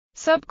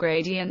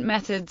Subgradient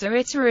methods are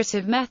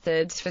iterative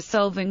methods for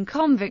solving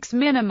convex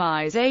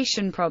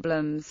minimization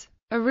problems.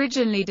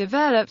 Originally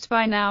developed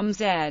by Naum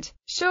Z,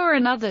 Shaw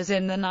and others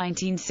in the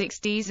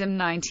 1960s and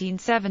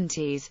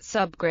 1970s,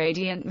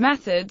 subgradient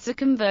methods are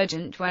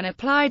convergent when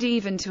applied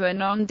even to a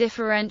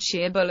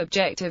non-differentiable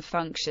objective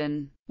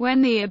function.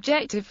 When the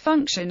objective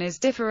function is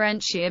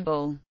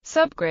differentiable,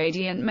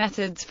 subgradient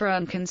methods for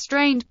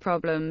unconstrained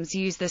problems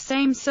use the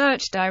same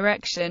search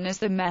direction as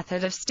the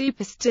method of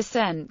steepest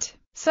descent.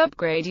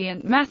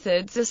 Subgradient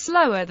methods are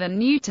slower than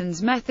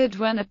Newton's method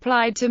when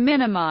applied to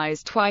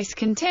minimize twice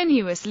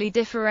continuously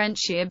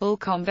differentiable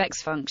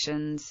convex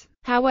functions.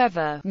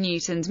 However,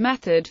 Newton's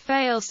method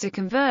fails to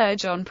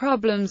converge on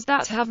problems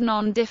that have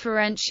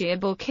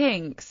non-differentiable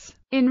kinks.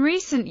 In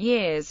recent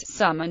years,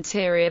 some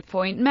anterior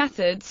point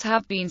methods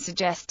have been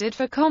suggested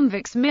for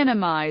convex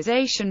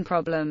minimization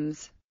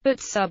problems, but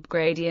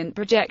subgradient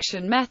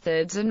projection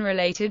methods and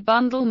related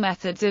bundle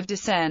methods of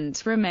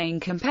descent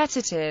remain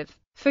competitive.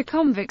 For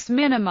convex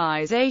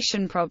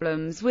minimization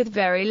problems with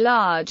very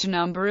large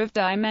number of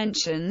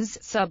dimensions,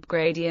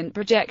 subgradient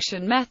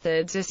projection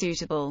methods are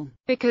suitable,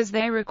 because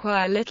they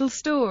require little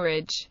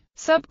storage.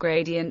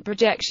 Subgradient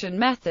projection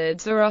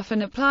methods are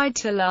often applied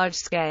to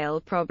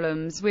large-scale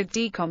problems with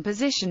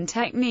decomposition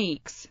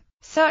techniques.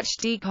 Such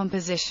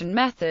decomposition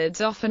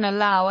methods often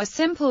allow a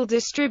simple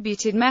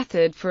distributed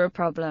method for a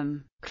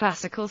problem.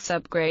 Classical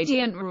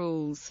subgradient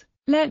rules.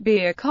 Let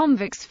be a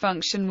convex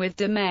function with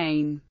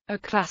domain. A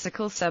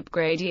classical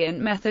subgradient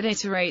method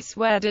iterates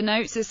where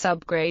denotes a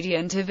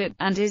subgradient of it,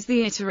 and is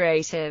the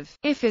iterative.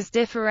 If is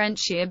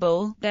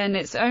differentiable, then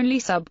its only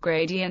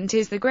subgradient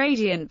is the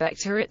gradient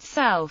vector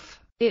itself.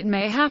 It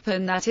may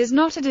happen that is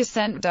not a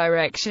descent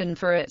direction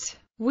for it.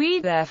 We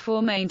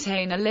therefore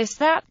maintain a list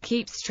that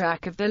keeps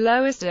track of the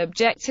lowest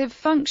objective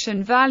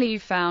function value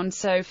found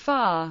so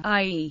far,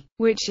 i.e.,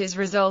 which is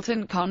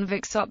resultant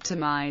convex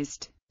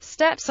optimized.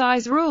 Step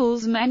size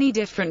rules. Many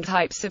different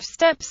types of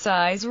step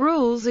size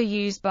rules are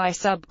used by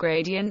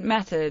subgradient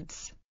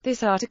methods.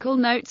 This article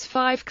notes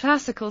 5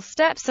 classical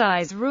step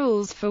size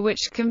rules for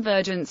which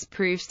convergence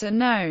proofs are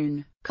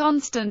known.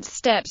 Constant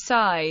step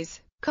size.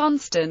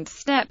 Constant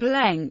step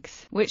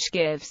length, which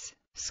gives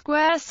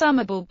square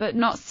summable but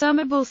not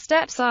summable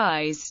step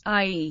size,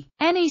 i.e.,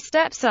 any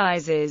step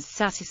size is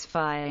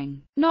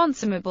satisfying.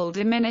 Non-summable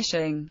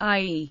diminishing,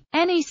 i.e.,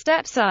 any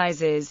step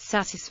size is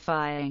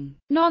satisfying.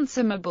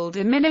 Non-summable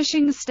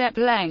diminishing step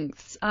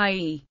lengths,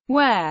 i.e.,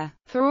 where,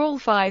 for all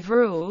 5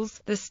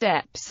 rules, the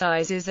step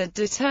sizes are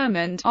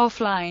determined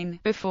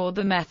offline before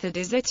the method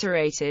is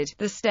iterated.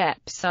 The step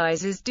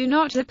sizes do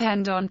not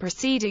depend on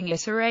preceding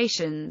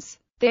iterations.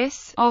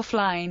 This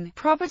offline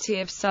property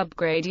of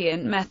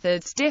subgradient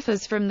methods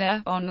differs from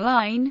the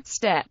online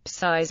step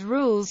size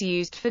rules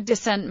used for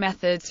descent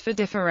methods for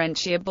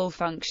differentiable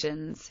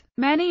functions.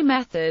 Many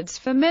methods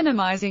for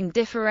minimizing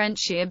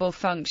differentiable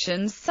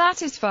functions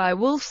satisfy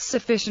Wolff's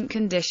sufficient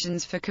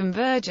conditions for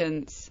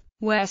convergence,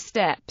 where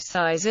step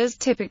sizes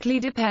typically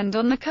depend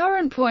on the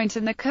current point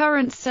and the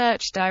current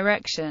search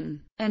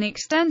direction. An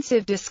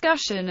extensive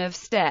discussion of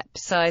step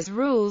size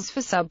rules for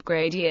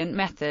subgradient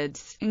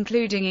methods,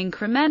 including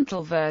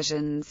incremental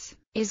versions,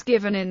 is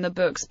given in the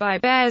books by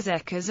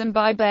Berzekers and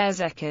by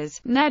Berzekers,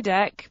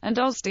 Nedek, and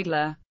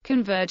Ostigler.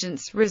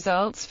 Convergence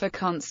results for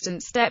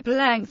constant step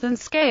length and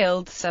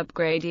scaled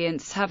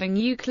subgradients having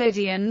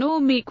Euclidean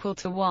norm equal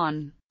to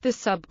 1. The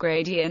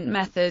subgradient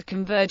method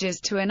converges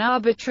to an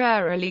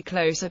arbitrarily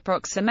close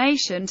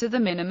approximation to the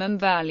minimum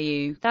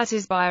value, that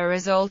is by a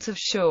result of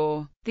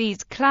Shaw.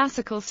 These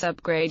classical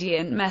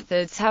subgradient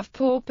methods have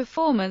poor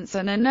performance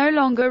and are no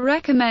longer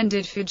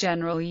recommended for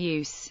general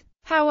use.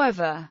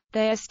 However,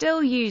 they are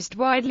still used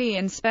widely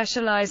in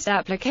specialized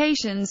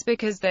applications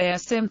because they are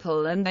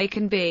simple and they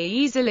can be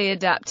easily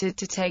adapted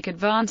to take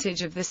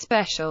advantage of the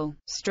special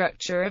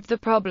structure of the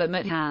problem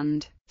at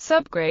hand.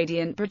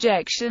 Subgradient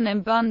projection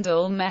and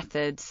bundle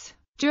methods.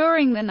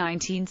 During the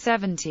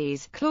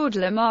 1970s, Claude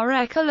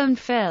Lamarck and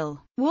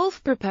Phil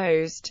Wolff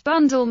proposed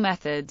bundle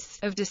methods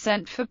of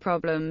descent for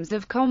problems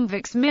of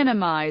convex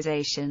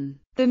minimization.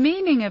 The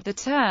meaning of the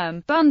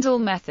term bundle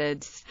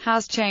methods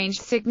has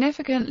changed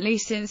significantly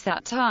since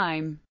that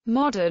time.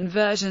 Modern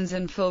versions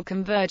and full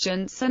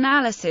convergence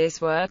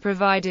analysis were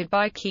provided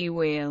by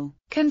Keywheel.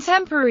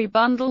 Contemporary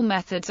bundle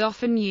methods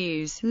often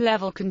use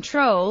level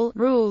control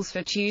rules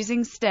for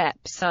choosing step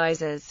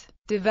sizes,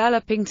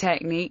 developing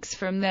techniques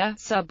from the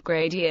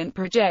subgradient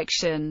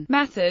projection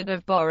method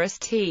of Boris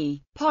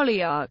T.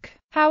 Polyarch.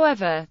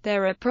 However,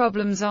 there are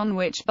problems on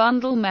which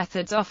bundle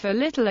methods offer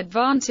little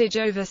advantage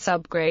over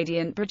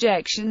subgradient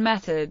projection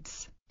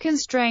methods.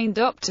 Constrained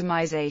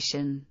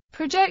optimization.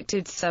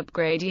 Projected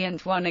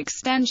subgradient. One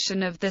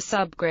extension of the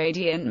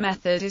subgradient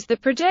method is the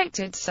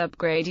projected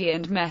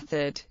subgradient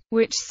method,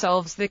 which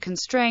solves the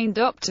constrained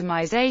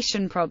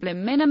optimization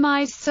problem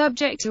minimize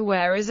subject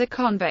aware as a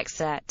convex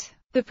set.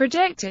 The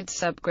projected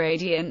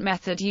subgradient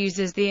method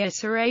uses the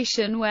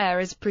iteration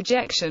whereas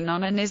projection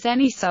on an is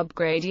any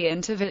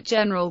subgradient of its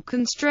general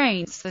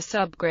constraints. The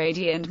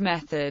subgradient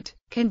method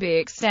can be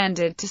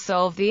extended to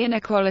solve the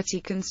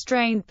inequality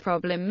constraint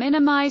problem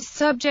minimized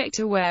subject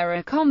to where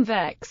a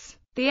convex.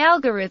 The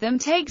algorithm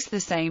takes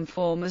the same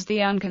form as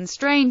the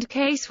unconstrained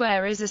case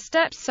where is a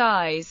step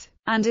size,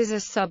 and is a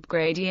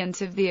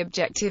subgradient of the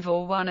objective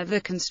or one of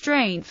the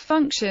constraint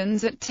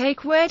functions at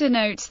take where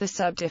denotes the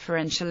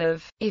subdifferential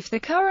of. If the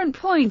current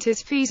point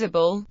is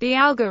feasible, the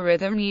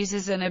algorithm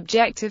uses an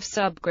objective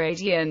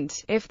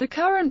subgradient. If the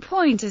current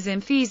point is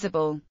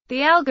infeasible,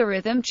 the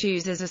algorithm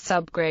chooses a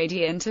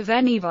subgradient of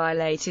any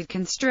violated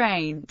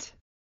constraint.